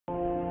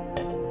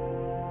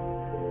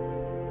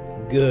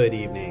Good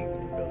evening,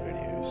 Builder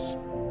News.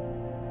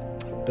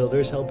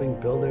 Builders helping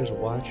builders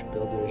watch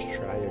builders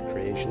try your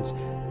creations.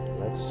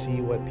 Let's see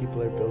what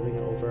people are building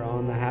over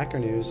on the Hacker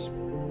News.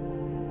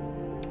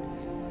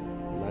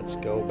 Let's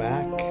go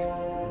back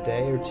a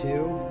day or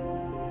two.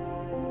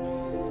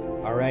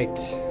 All right.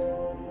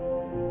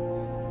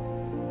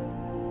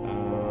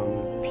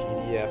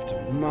 PDF to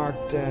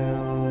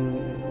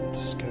Markdown.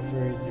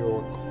 Discover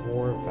your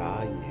core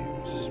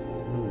values.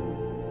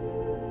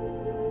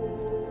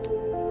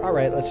 All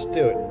right, let's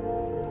do it.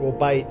 We'll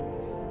bite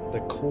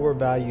the core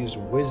values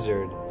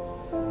wizard.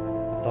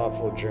 A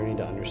thoughtful journey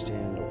to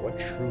understand what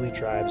truly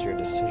drives your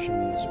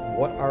decisions.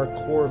 What are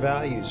core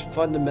values?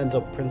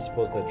 Fundamental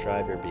principles that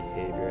drive your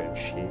behavior and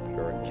shape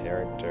your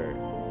character.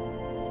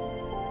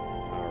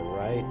 All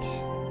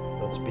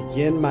right, let's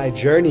begin my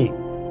journey.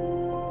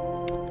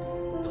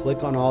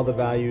 Click on all the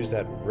values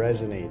that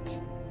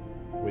resonate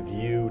with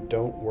you.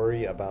 Don't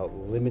worry about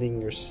limiting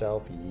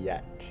yourself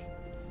yet.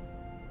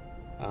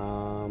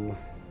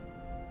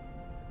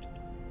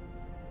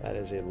 That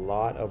is a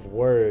lot of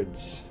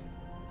words.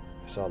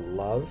 I saw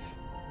love.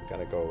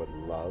 Gotta go with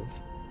love.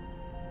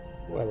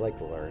 Oh, I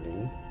like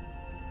learning.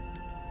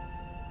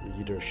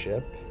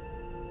 Leadership.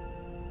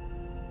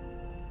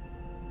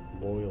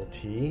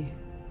 Loyalty.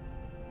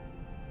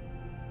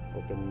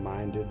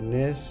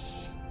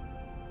 Open-mindedness.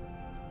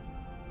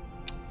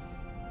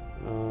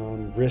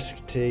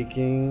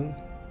 Risk-taking.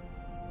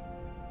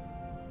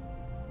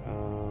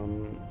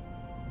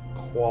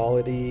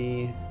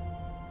 Quality.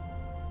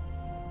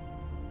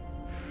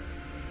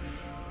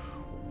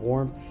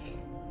 Warmth,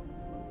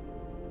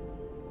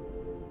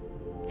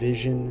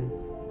 vision,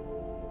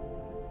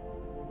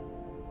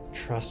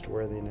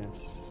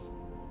 trustworthiness.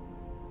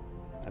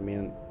 I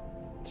mean,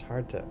 it's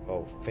hard to,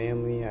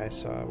 family, I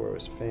saw where it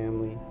was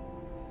family.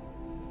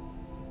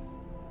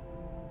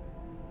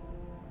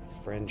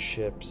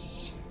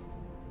 Friendships.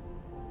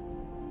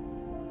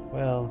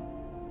 Well,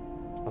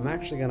 I'm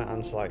actually going to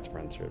unselect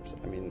friendships.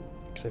 I mean,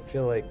 because I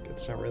feel like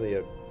it's not really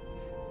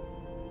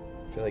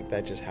I feel like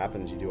that just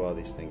happens. You do all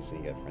these things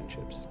and you get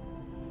friendships.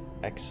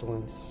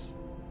 Excellence.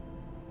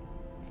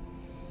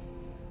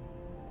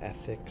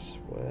 Ethics.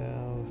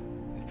 Well,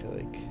 I feel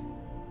like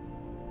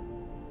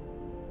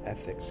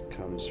ethics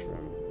comes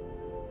from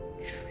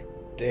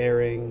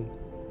daring,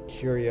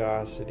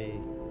 curiosity.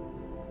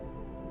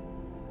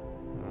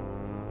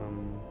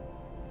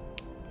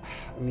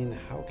 I mean,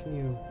 how can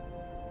you...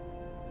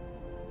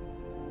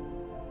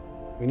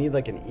 We need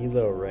like an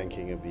ELO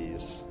ranking of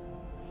these.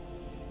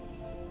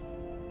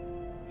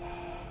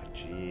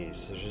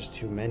 Jeez, there's just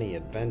too many.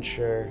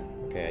 Adventure.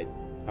 Okay,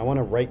 I want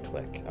to right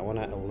click. I want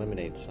to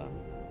eliminate some.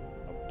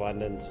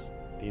 Abundance.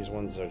 These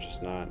ones are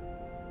just not.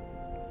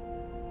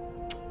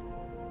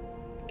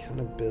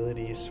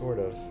 Accountability, sort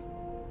of.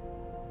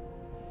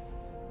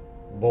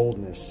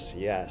 Boldness,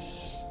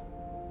 yes.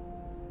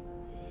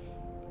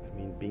 I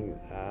mean, being,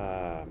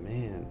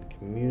 man,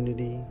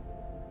 community.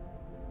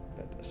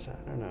 But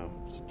I don't know.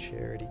 It's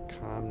charity,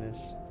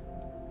 calmness.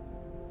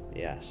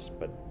 Yes,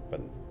 but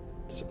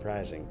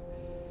surprising.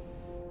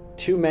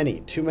 Too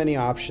many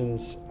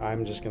options.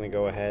 I'm just going to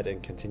go ahead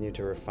and continue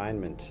to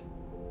refinement.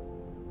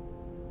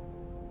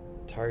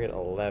 Target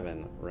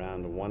 11,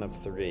 round 1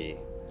 of 3.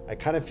 I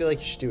kind of feel like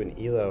you should do an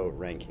ELO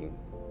ranking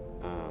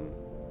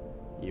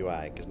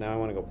UI, because now I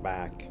want to go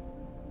back.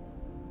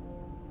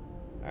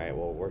 All right,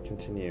 well, we'll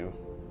continue.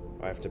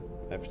 I have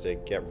to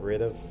get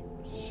rid of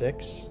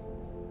 6.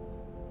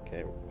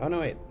 Okay. Oh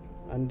no, wait.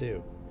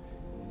 Undo.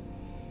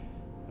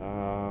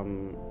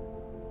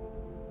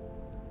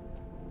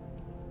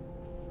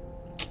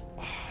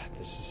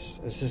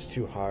 This is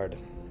too hard.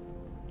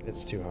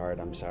 It's too hard.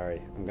 I'm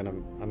sorry. I'm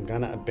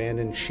gonna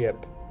abandon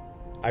ship.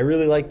 I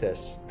really like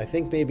this. I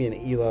think maybe an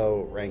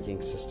ELO ranking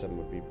system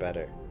would be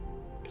better,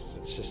 because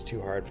it's just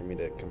too hard for me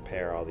to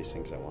compare all these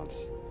things at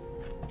once.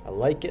 I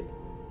like it.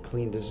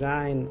 Clean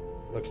design.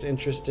 Looks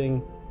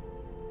interesting.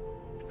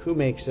 Who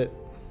makes it?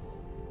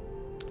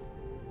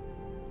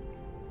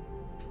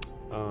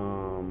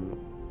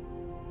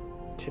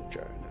 Tip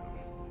jar now.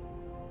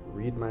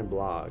 Read my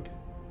blog.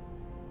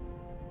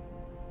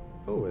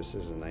 Oh, this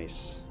is a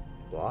nice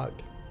blog.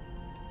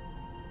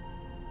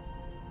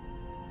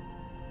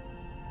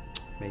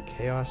 May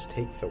chaos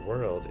take the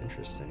world.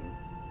 Interesting.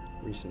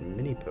 Recent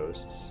mini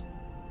posts.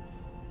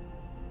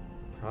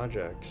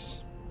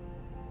 Projects.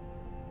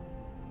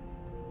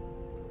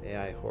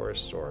 AI horror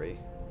story.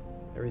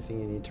 Everything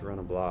you need to run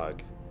a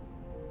blog.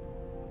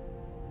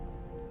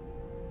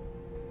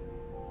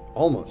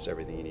 Almost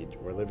everything you need.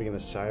 We're living in the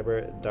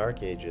cyber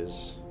dark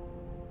ages.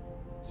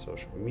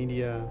 Social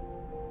media.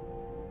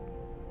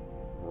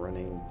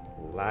 Running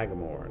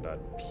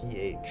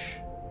lagomore.ph.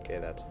 Okay,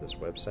 that's this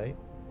website.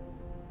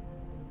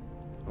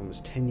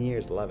 Almost 10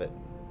 years, love it.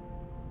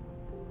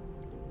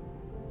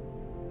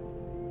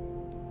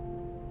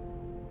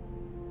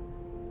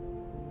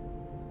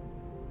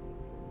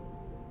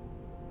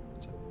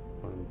 So,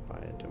 buy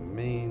a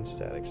domain,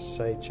 static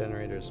site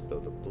generators,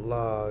 build a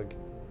blog.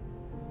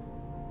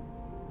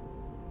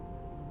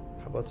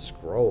 How about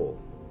scroll?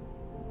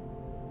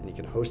 And you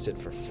can host it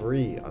for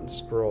free on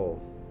Scroll.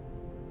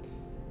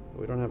 But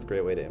we don't have a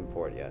great way to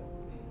import yet.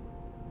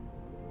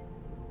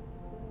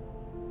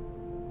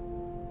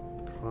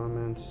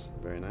 Comments,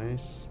 very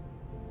nice.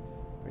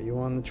 Are you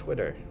on the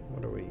Twitter?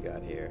 What do we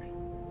got here?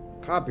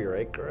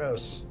 Copyright,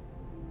 gross.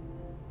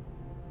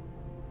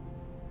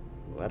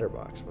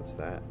 Letterbox, what's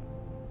that?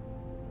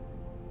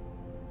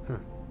 Huh,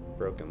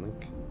 broken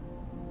link.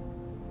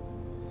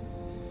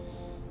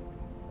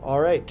 All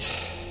right.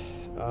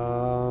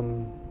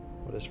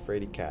 What is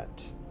Frady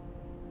Cat?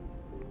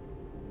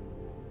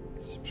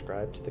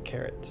 Subscribe to the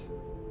carrot.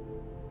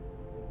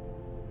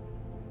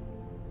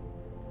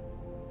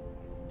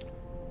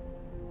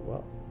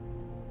 Well,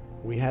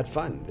 we had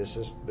fun. This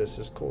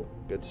is cool.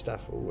 Good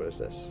stuff. Ooh, what is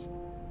this?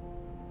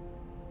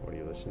 What are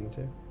you listening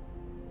to?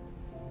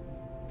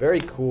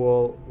 Very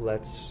cool.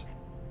 Let's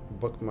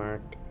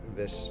bookmark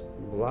this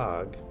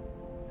blog.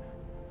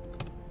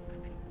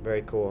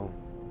 Very cool.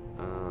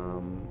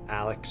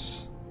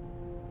 Alex,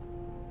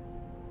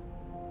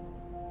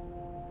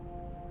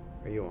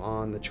 are you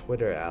on the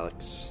Twitter,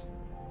 Alex?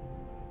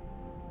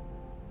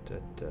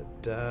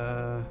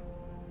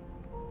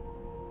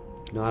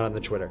 Not on the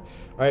Twitter.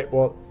 All right.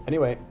 Well,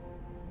 anyway,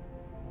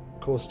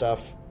 cool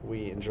stuff.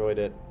 We enjoyed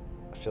it.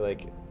 I feel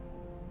like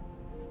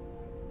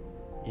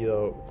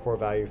ELO core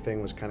value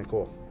thing was kind of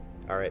cool.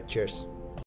 All right. Cheers.